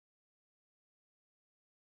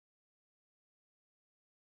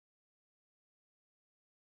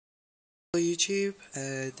YouTube,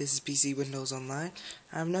 this is PC Windows Online.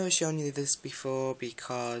 I've never shown you this before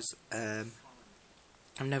because I've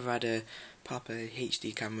never had a proper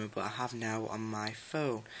HD camera, but I have now on my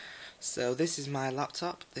phone. So this is my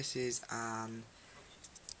laptop. This is an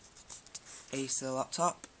Acer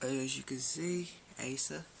laptop, as you can see,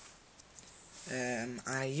 Acer.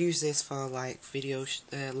 I use this for like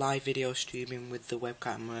live video streaming with the web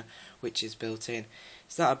camera, which is built in.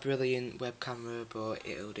 It's not a brilliant web camera, but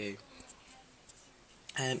it'll do.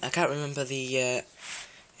 I can't remember the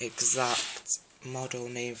exact model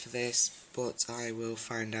name for this, but I will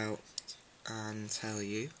find out and tell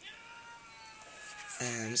you.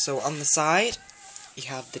 So on the side, you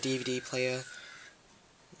have the DVD player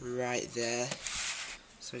right there.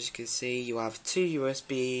 So as you can see, you have two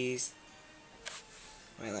USBs.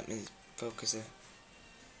 Wait, let me focus it.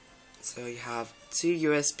 So you have two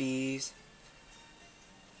USBs,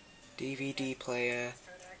 DVD player,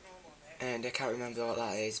 and I can't remember what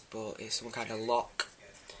that is, but it's some kind of lock.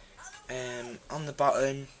 On the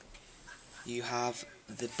bottom, you have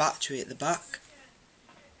the battery at the back.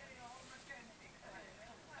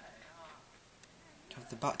 You have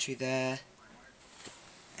the battery there,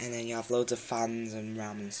 and then you have loads of fans and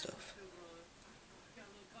RAM and stuff.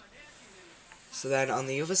 So then on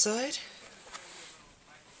the other side,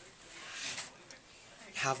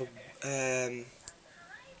 you have a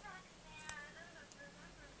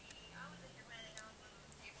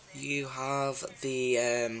you have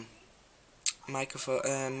the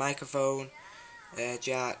microphone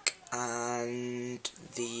jack and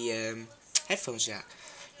the headphones jack.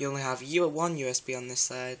 You only have one USB on this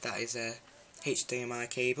side. That is a HDMI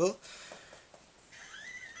cable.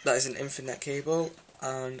 That is an Ethernet cable,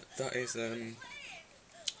 and that is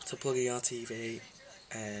to plug in your TV,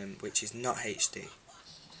 which is not HD.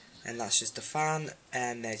 And that's just a fan,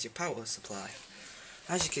 and there's your power supply.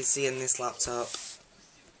 As you can see in this laptop,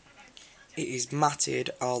 it is matted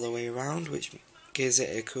all the way around, which gives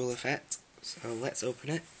it a cool effect. So let's open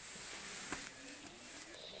it.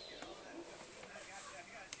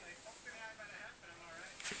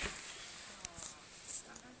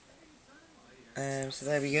 So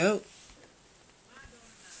there we go.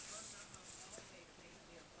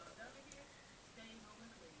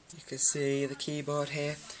 You can see the keyboard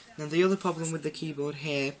here. Now the other problem with the keyboard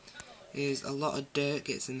here is a lot of dirt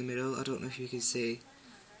gets in the middle. I don't know if you can see,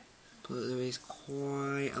 but there is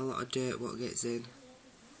quite a lot of dirt what gets in.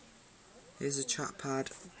 Here's a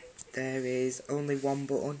trackpad. There is only one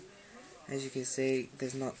button. As you can see,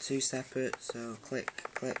 there's not two separate, so click,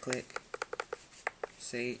 click, click.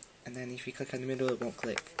 See, and then if you click on the middle, it won't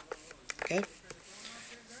click. Okay.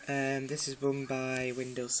 This is run by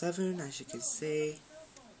Windows 7, as you can see.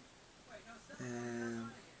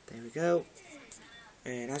 There we go.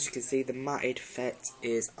 And as you can see, the matted effect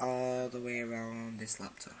is all the way around this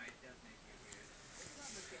laptop.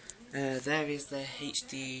 There is the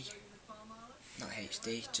HD, not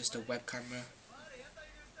HD, just a web camera.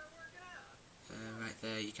 Right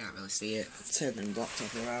there, you can't really see it. I'll turn the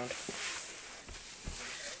laptop around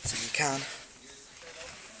so you can.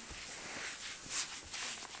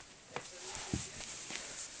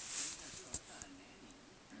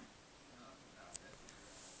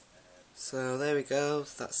 So there we go,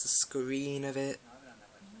 that's the screen of it.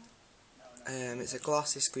 It's a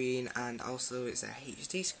glossy screen, and also it's a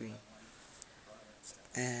HD screen.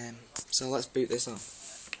 So let's boot this on.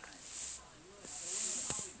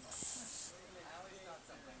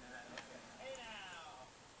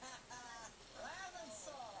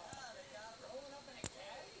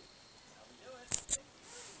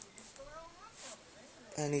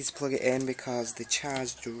 I need to plug it in because the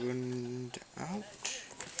charge run out.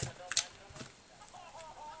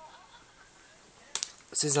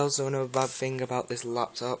 This is also another bad thing about this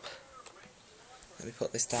laptop. Let me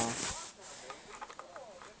put this down.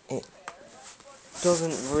 It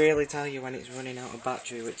doesn't really tell you when it's running out of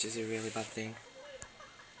battery, which is a really bad thing.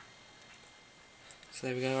 So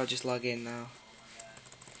there we go, I'll just log in now.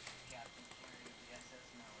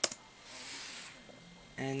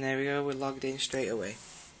 And there we go, we're logged in straight away.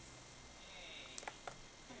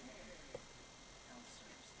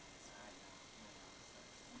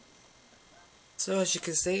 So as you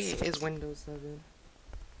can see, it is Windows 7.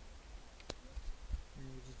 And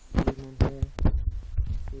you just zoom in here.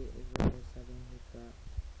 See, it is Windows 7 with that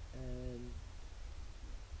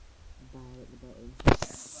bar at the bottom.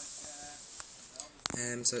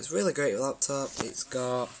 So it's a really great laptop. It's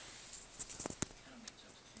got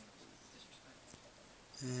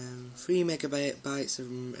 3 megabytes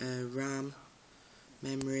of RAM,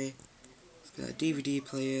 memory. It's got a DVD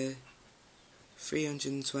player,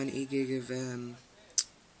 320 gig of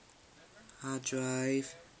hard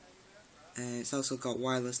drive. It's also got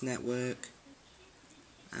wireless network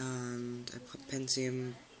and a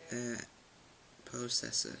Pentium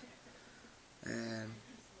processor.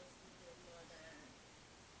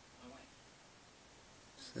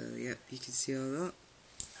 So yep, you can see all that.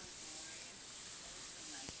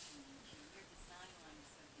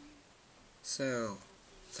 So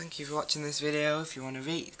thank you for watching this video. If you want to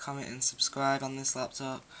rate, comment and subscribe on this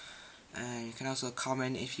laptop, you can also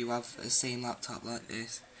comment if you have the same laptop like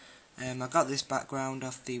this. I got this background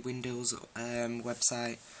off the Windows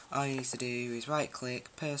website. All you need to do is right click,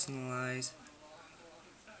 personalise,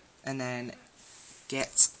 and then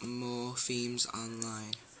get more themes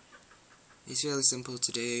online. It's really simple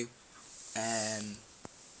to do.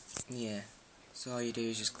 Yeah, so all you do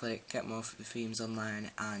is just click get more themes online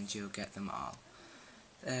and you'll get them all.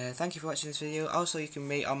 Thank you for watching this video. Also you can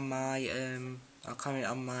rate on my I'll comment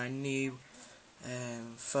on my new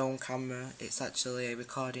phone camera. It's actually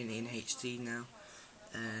recording in HD now,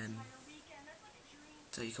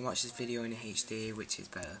 so you can watch this video in HD, which is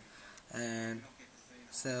better.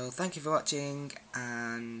 So thank you for watching,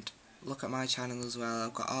 and look at my channel as well.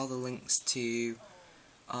 I've got all the links to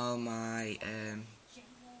all my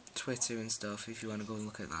Twitter and stuff if you want to go and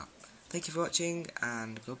look at that. Thank you for watching,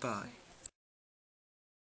 and goodbye.